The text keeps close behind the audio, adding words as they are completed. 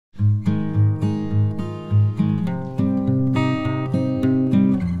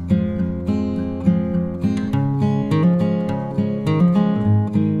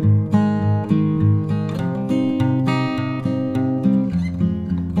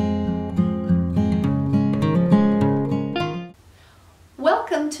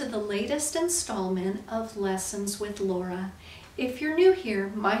to the latest installment of Lessons with Laura. If you're new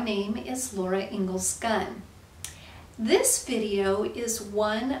here, my name is Laura Ingalls Gunn. This video is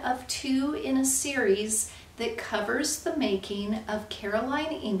one of two in a series that covers the making of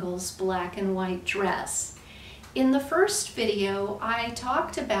Caroline Ingalls' black and white dress. In the first video, I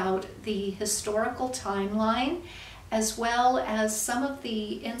talked about the historical timeline as well as some of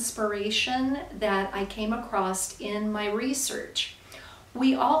the inspiration that I came across in my research.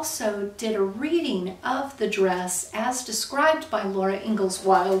 We also did a reading of the dress as described by Laura Ingalls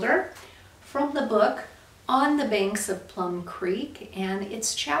Wilder from the book On the Banks of Plum Creek, and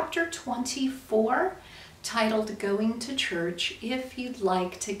it's chapter 24 titled Going to Church If You'd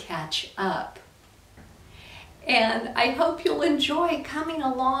Like to Catch Up. And I hope you'll enjoy coming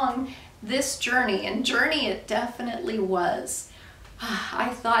along this journey, and journey it definitely was. I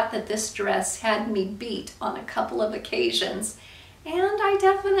thought that this dress had me beat on a couple of occasions, and I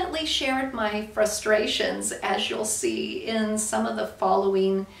definitely shared my frustrations, as you'll see in some of the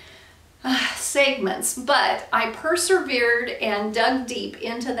following segments. But I persevered and dug deep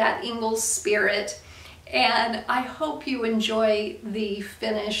into that Ingalls spirit, and I hope you enjoy the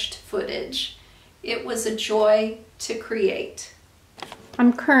finished footage. It was a joy to create.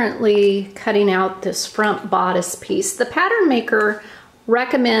 I'm currently cutting out this front bodice piece. The pattern maker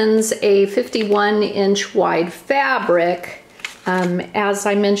recommends a 51-inch wide fabric. As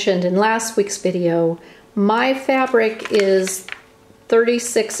I mentioned in last week's video, my fabric is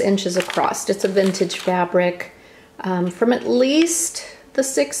 36 inches across. It's a vintage fabric from at least the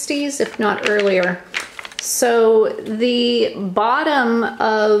 60s, if not earlier. So the bottom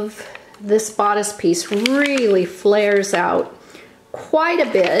of this bodice piece really flares out quite a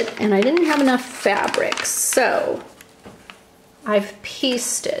bit, and I didn't have enough fabric, so I've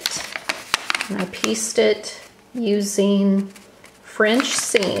pieced it. And I pieced it using French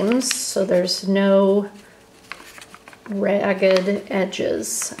seams, so there's no ragged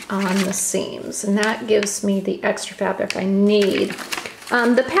edges on the seams, and that gives me the extra fabric I need.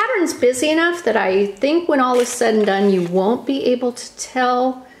 The pattern's busy enough that I think when all is said and done, you won't be able to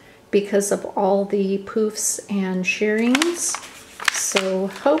tell because of all the poofs and shirrings. So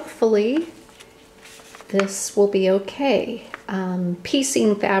hopefully this will be okay.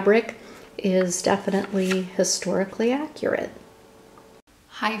 Piecing fabric is definitely historically accurate.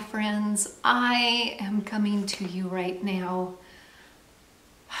 Hi friends, I am coming to you right now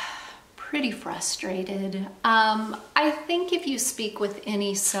pretty frustrated. I think if you speak with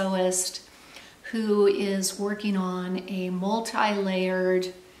any sewist who is working on a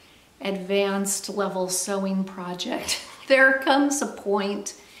multi-layered advanced level sewing project, there comes a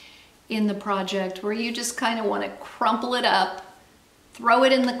point in the project where you just kind of want to crumple it up, throw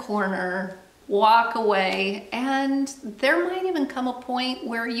it in the corner, walk away, and there might even come a point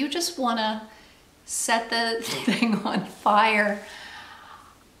where you just want to set the thing on fire.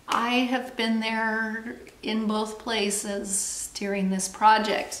 I have been there in both places during this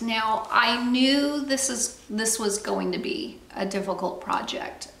project. Now, I knew this was going to be a difficult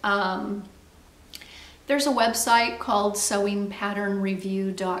project. There's a website called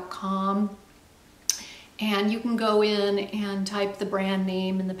sewingpatternreview.com, and you can go in and type the brand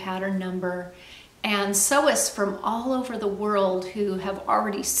name and the pattern number, and sewists from all over the world who have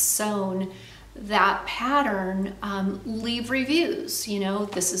already sewn that pattern leave reviews. You know,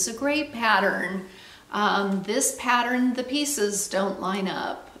 this is a great pattern. This pattern, the pieces don't line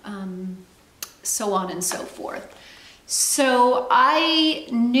up, so on and so forth. So I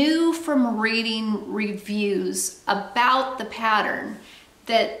knew from reading reviews about the pattern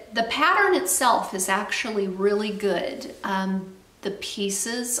that the pattern itself is actually really good. The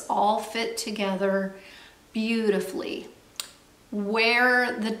pieces all fit together beautifully.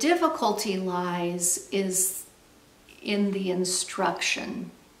 Where the difficulty lies is in the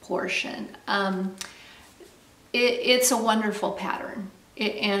instruction portion. It's a wonderful pattern,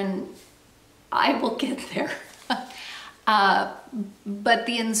 and I will get there. But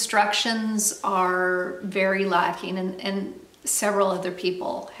the instructions are very lacking, and several other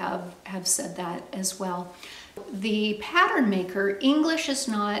people have said that as well. The pattern maker, English is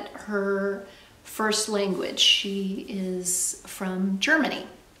not her first language. She is from Germany.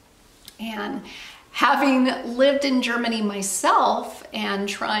 And having lived in Germany myself and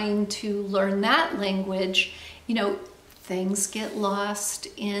trying to learn that language, you know, things get lost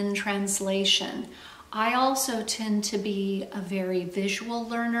in translation. I also tend to be a very visual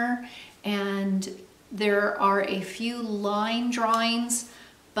learner, and there are a few line drawings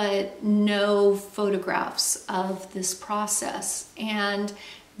but no photographs of this process. And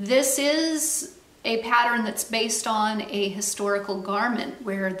this is a pattern that's based on a historical garment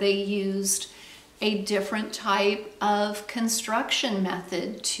where they used a different type of construction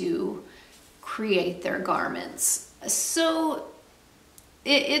method to create their garments. So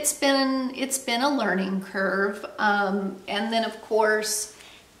it's been a learning curve, and then of course,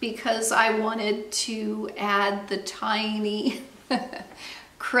 because I wanted to add the tiny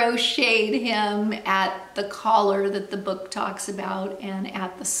crocheted hem at the collar that the book talks about and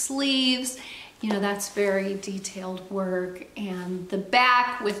at the sleeves, you know, that's very detailed work. And the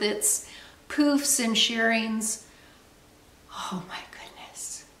back with its poofs and shirrings, oh my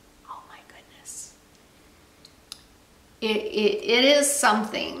goodness, oh my goodness. It is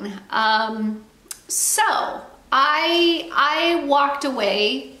something. So I walked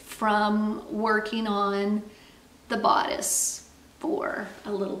away from working on the bodice for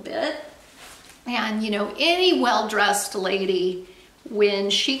a little bit. And you know, any well-dressed lady, when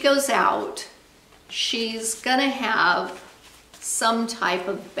she goes out, she's gonna have some type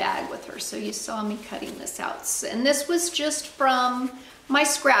of bag with her. So you saw me cutting this out. And this was just from my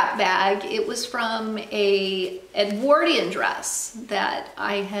scrap bag. It was from a Edwardian dress that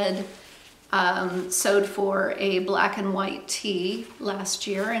I had sewed for a black and white tee last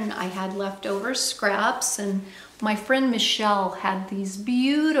year, and I had leftover scraps, and my friend Michelle had these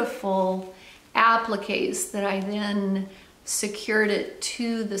beautiful appliques that I then secured it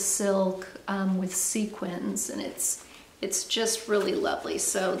to the silk with sequins, and it's just really lovely.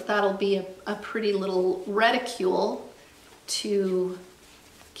 So that'll be a pretty little reticule to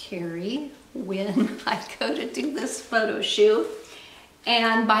carry when I go to do this photo shoot.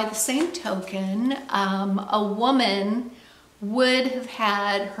 And by the same token, a woman would have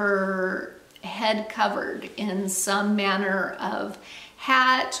had her head covered in some manner of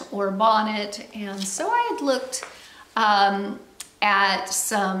hat or bonnet. And so I had looked at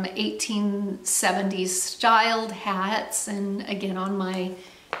some 1870s styled hats, and again on my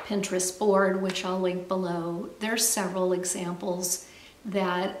Pinterest board, which I'll link below, there's several examples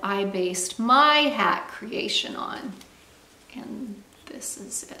that I based my hat creation on. And this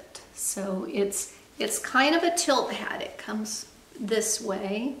is it. So it's kind of a tilt hat. It comes this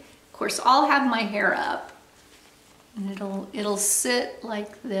way. Of course, I'll have my hair up, and it'll sit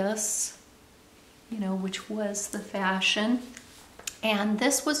like this, you know, which was the fashion. And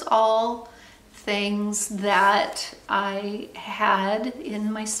this was all things that I had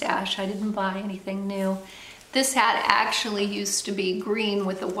in my stash. I didn't buy anything new. This hat actually used to be green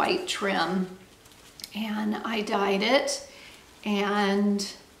with a white trim, and I dyed it. And,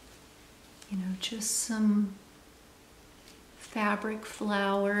 you know, just some fabric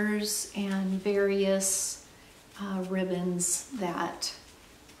flowers and various ribbons that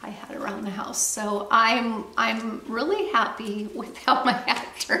I had around the house. So I'm really happy with how my hat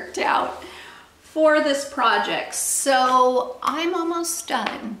turned out for this project. So I'm almost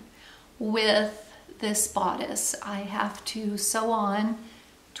done with this bodice. I have to sew on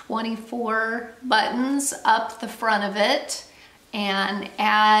 24 buttons up the front of it and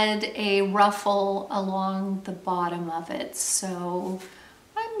add a ruffle along the bottom of it. So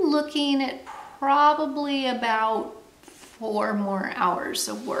I'm looking at probably about 4 more hours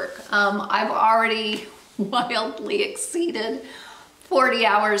of work. I've already wildly exceeded 40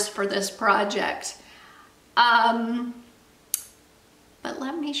 hours for this project. But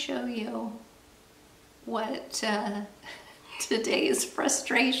let me show you what today's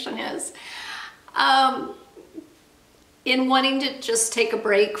frustration is. In wanting to just take a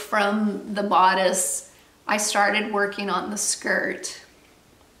break from the bodice, I started working on the skirt.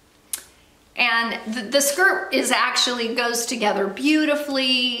 And the skirt actually goes together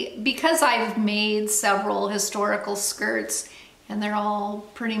beautifully because I've made several historical skirts and they're all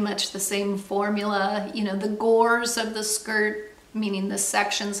pretty much the same formula. You know, the gores of the skirt, meaning the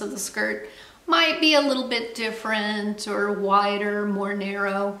sections of the skirt, might be a little bit different or wider, more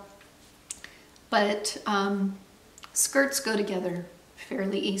narrow, but skirts go together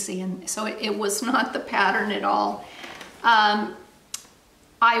fairly easy, and so it was not the pattern at all.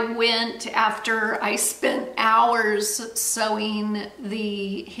 I went, after I spent hours sewing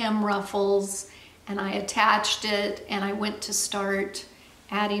the hem ruffles, and I attached it, and I went to start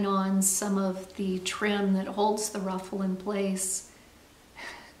adding on some of the trim that holds the ruffle in place.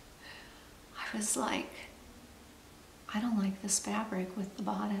 I was like, I don't like this fabric with the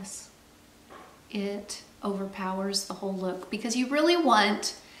bodice. It overpowers the whole look because you really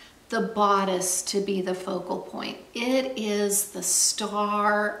want the bodice to be the focal point. It is the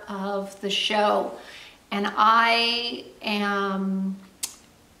star of the show, and I am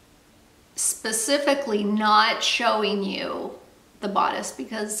specifically not showing you the bodice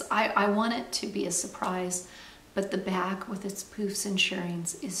because I want it to be a surprise, but the back with its poofs and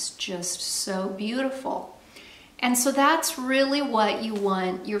shirrings is just so beautiful. And so that's really what you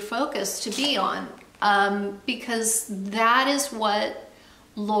want your focus to be on, because that is what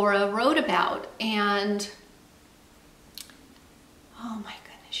Laura wrote about. And oh my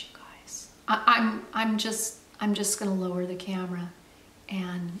goodness, you guys, I'm just gonna lower the camera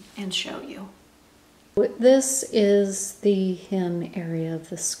and show you. This is the hem area of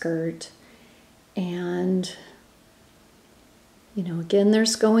the skirt, and you know, again,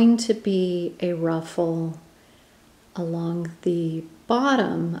 there's going to be a ruffle along the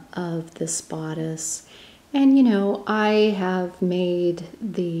bottom of this bodice. And you know, I have made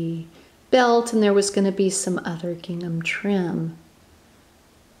the belt and there was going to be some other gingham trim,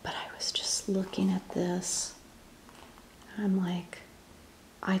 but I was just looking at this. I'm like,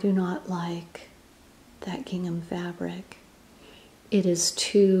 I do not like that gingham fabric. It is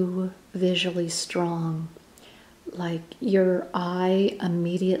too visually strong. Like your eye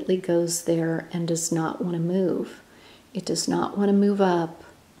immediately goes there and does not want to move. It does not want to move up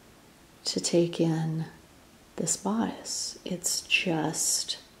to take in this bodice. It's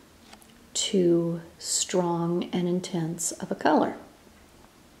just too strong and intense of a color.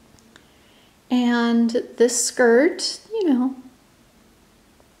 And this skirt, you know,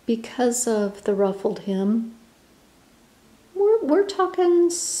 because of the ruffled hem, we're talking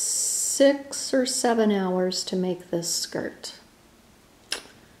 6 or 7 hours to make this skirt. I'm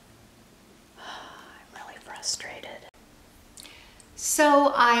really frustrated.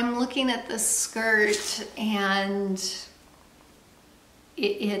 So I'm looking at this skirt and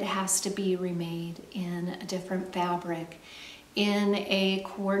it has to be remade in a different fabric, in a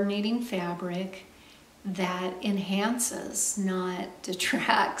coordinating fabric that enhances, not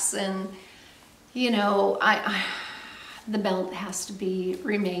detracts. And you know, the belt has to be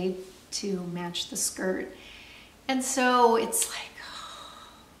remade to match the skirt. And so it's like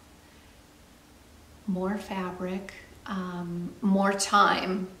more fabric, more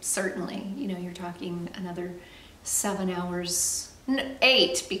time, certainly. You know, you're talking another 7 hours,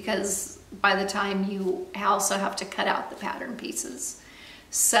 8, because by the time you also have to cut out the pattern pieces.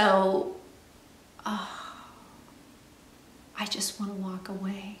 So I just want to walk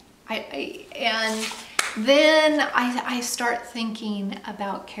away. And then I start thinking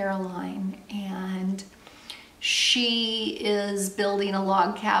about Caroline, and she is building a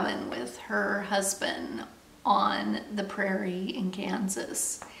log cabin with her husband on the prairie in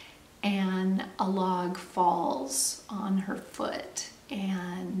Kansas, and a log falls on her foot,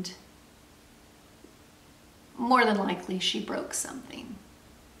 and more than likely she broke something,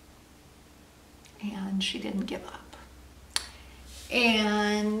 and she didn't give up.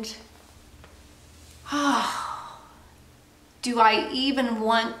 And do I even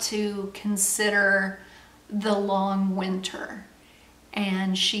want to consider the long winter?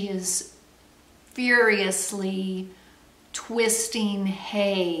 And she is furiously twisting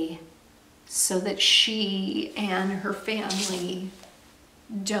hay so that she and her family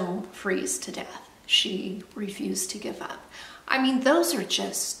don't freeze to death. She refused to give up. I mean, those are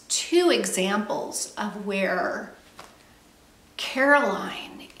just 2 examples of where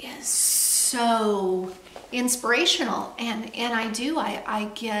Caroline is so inspirational, and I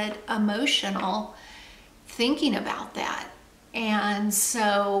get emotional thinking about that. And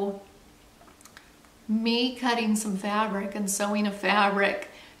so me cutting some fabric and sewing a fabric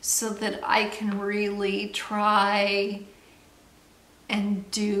so that I can really try and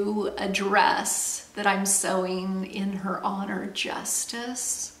do a dress that I'm sewing in her honor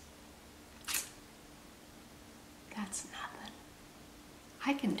justice, that's nothing.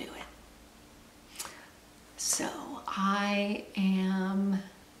 I can do it. So I am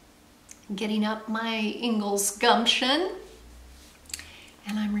getting up my Ingalls gumption,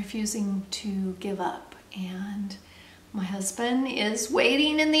 and I'm refusing to give up. And my husband is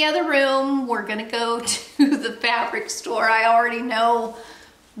waiting in the other room. We're gonna go to the fabric store. I already know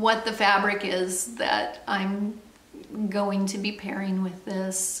what the fabric is that I'm going to be pairing with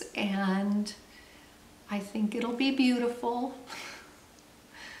this, and I think it'll be beautiful.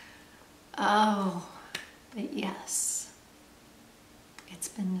 Oh, but yes, it's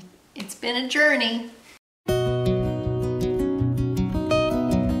been a journey.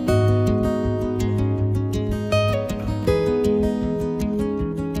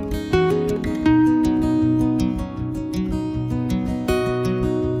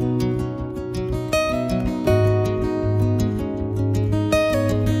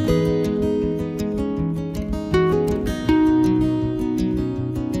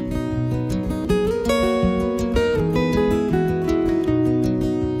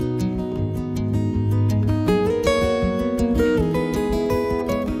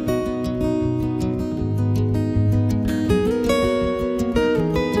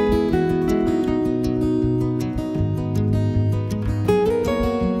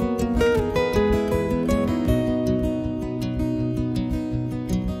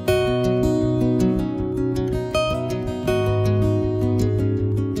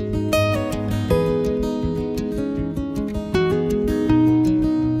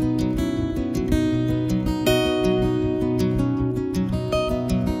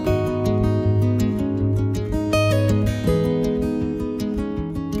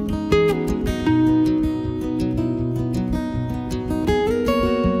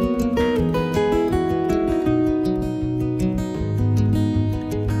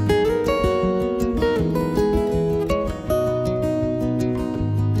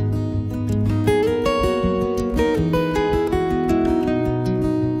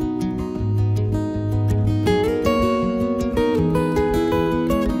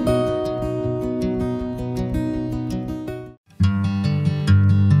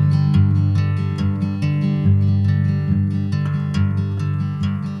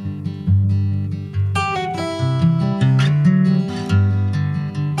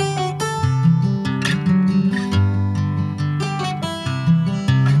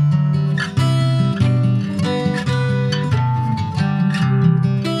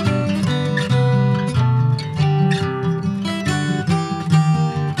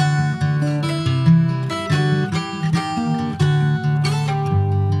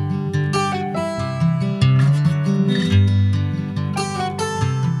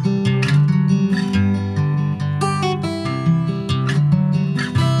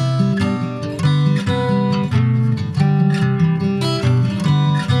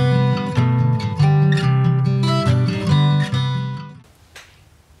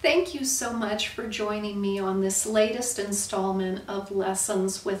 Thank you so much for joining me on this latest installment of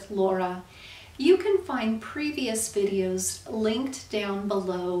Lessons with Laura. You can find previous videos linked down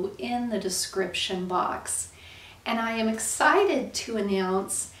below in the description box. And I am excited to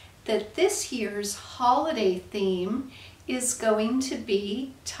announce that this year's holiday theme is going to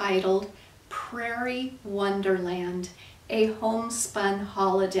be titled Prairie Wonderland, a homespun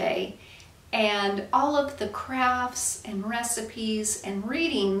holiday. And all of the crafts and recipes and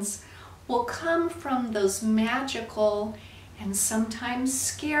readings will come from those magical and sometimes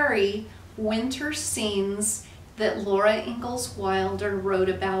scary winter scenes that Laura Ingalls Wilder wrote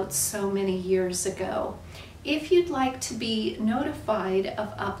about so many years ago. If you'd like to be notified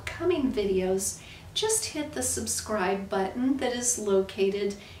of upcoming videos, just hit the subscribe button that is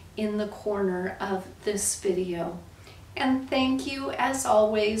located in the corner of this video. And thank you, as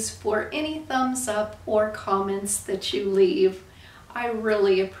always, for any thumbs up or comments that you leave. I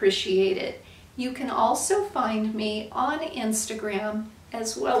really appreciate it. You can also find me on Instagram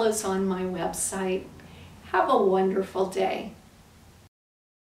as well as on my website. Have a wonderful day.